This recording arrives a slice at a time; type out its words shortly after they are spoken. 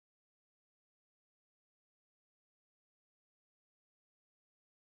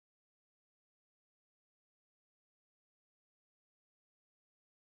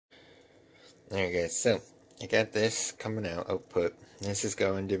Alright guys, so I got this coming out, output. This is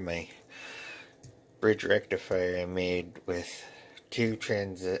going to my bridge rectifier I made with two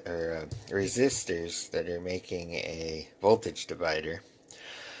resistors that are making a voltage divider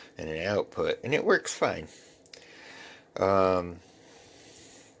and an output, and it works fine. There's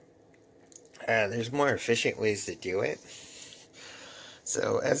more efficient ways to do it.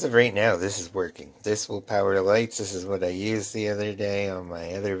 So as of right now, this is working. This will power the lights. This is what I used the other day on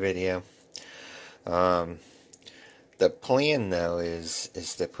my other video. The plan though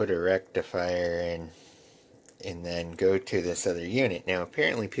is to put a rectifier in and then go to this other unit. Now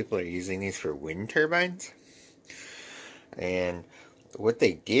apparently people are using these for wind turbines, and what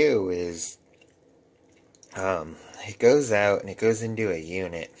they do is it goes out and it goes into a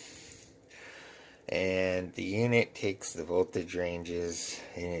unit, and the unit takes the voltage ranges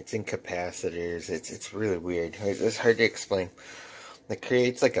and it's in capacitors. It's really weird. It's hard to explain. It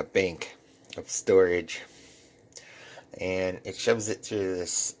creates like a bank of storage, and it shoves it through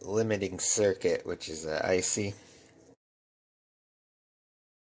this limiting circuit, which is an IC.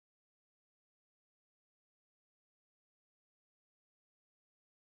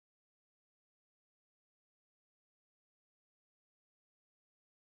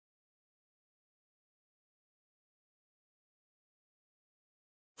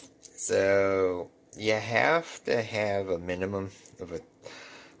 So you have to have a minimum of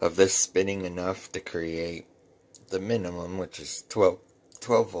this spinning enough to create the minimum, which is 12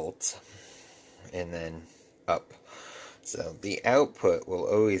 volts, and then up. So the output will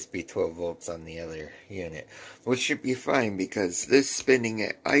always be 12 volts on the other unit, which should be fine because this spinning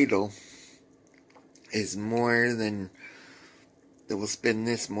at idle is more than, it will spin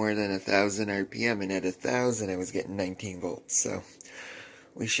this more than 1,000 RPM, and at 1,000 I was getting 19 volts, so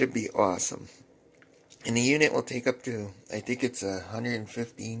we should be awesome. And the unit will take up to, I think it's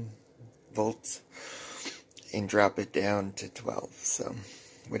 115 volts, and drop it down to 12, so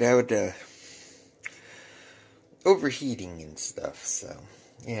without overheating and stuff. So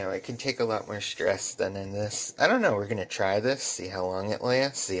you know, it can take a lot more stress than in this. I don't know, we're gonna try this, see how long it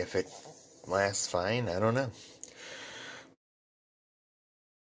lasts, see if it lasts fine. I don't know.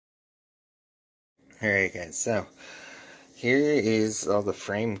 Alright guys, so here is all the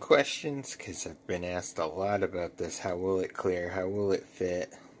frame questions, because I've been asked a lot about this. How will it clear? How will it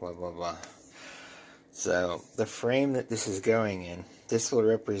fit? Blah blah blah. So the frame that this is going in, this will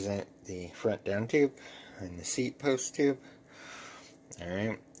represent the front down tube and the seat post tube.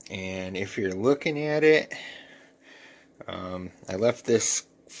 Alright, and if you're looking at it, I left this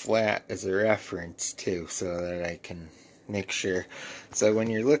flat as a reference too, so that I can make sure. So when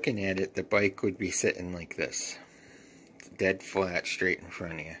you're looking at it, the bike would be sitting like this, dead flat, straight in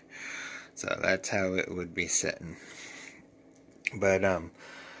front of you. So that's how it would be sitting. But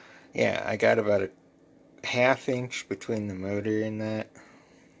yeah, I got about a ½ inch between the motor and that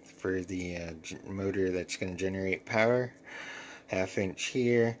for the motor that's going to generate power. ½ inch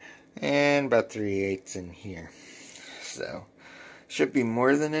here, and about 3/8 in here. So should be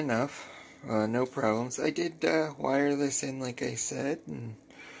more than enough. No problems. I did wire this in like I said, and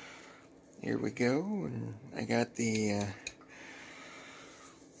here we go. And I got the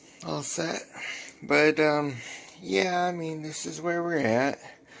all set. But yeah, I mean, this is where we're at.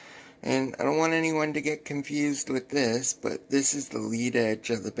 And I don't want anyone to get confused with this, but this is the lead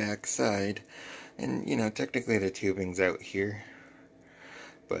edge of the back side. And, you know, technically the tubing's out here.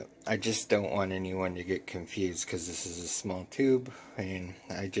 But I just don't want anyone to get confused because this is a small tube. And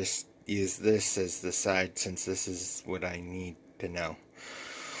I just use this as the side since this is what I need to know.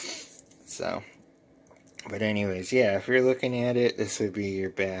 So, but anyways, yeah, if you're looking at it, this would be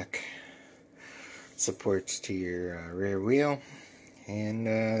your back supports to your rear wheel. And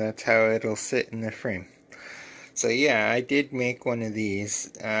that's how it'll sit in the frame. So yeah, I did make one of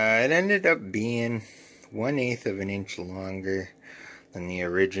these. It ended up being 1/8 of an inch longer than the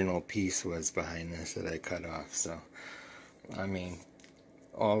original piece was behind this that I cut off. So, I mean,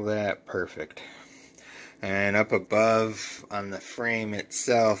 all that perfect. And up above on the frame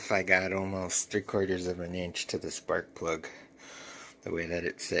itself, I got almost 3/4 of an inch to the spark plug, the way that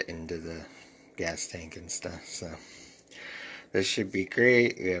it set into the gas tank and stuff. So this should be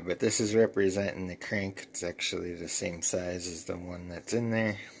great. Yeah, but this is representing the crank. It's actually the same size as the one that's in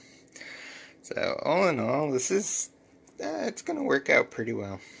there. So all in all, this is it's gonna work out pretty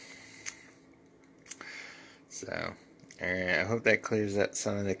well. So alright, I hope that clears up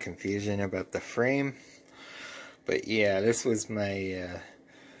some of the confusion about the frame. But yeah, this was my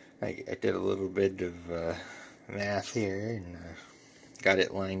I did a little bit of math here and got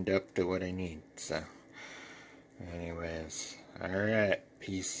it lined up to what I need. So anyways, alright,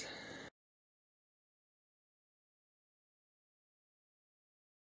 peace.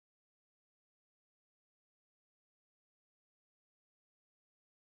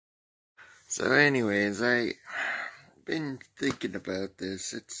 So anyways, I've been thinking about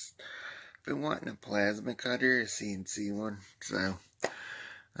this. It's been wanting a plasma cutter, a CNC one. So,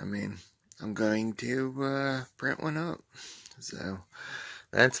 I mean, I'm going to print one up. So,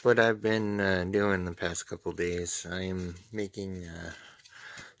 that's what I've been doing the past couple days. I'm making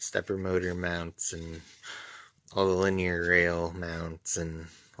stepper motor mounts and all the linear rail mounts and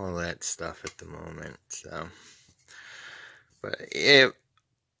all that stuff at the moment. So, but yeah,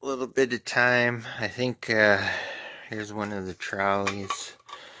 a little bit of time. I think here's one of the trolleys.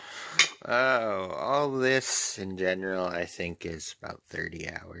 Oh, all this in general I think is about 30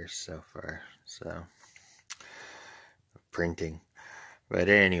 hours so far. So, printing. But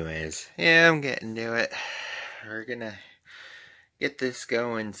anyways, yeah, I'm getting to it. We're gonna get this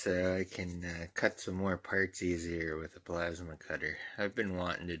going so I can cut some more parts easier with a plasma cutter. I've been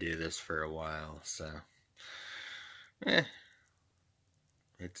wanting to do this for a while, so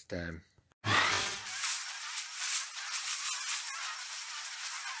it's time.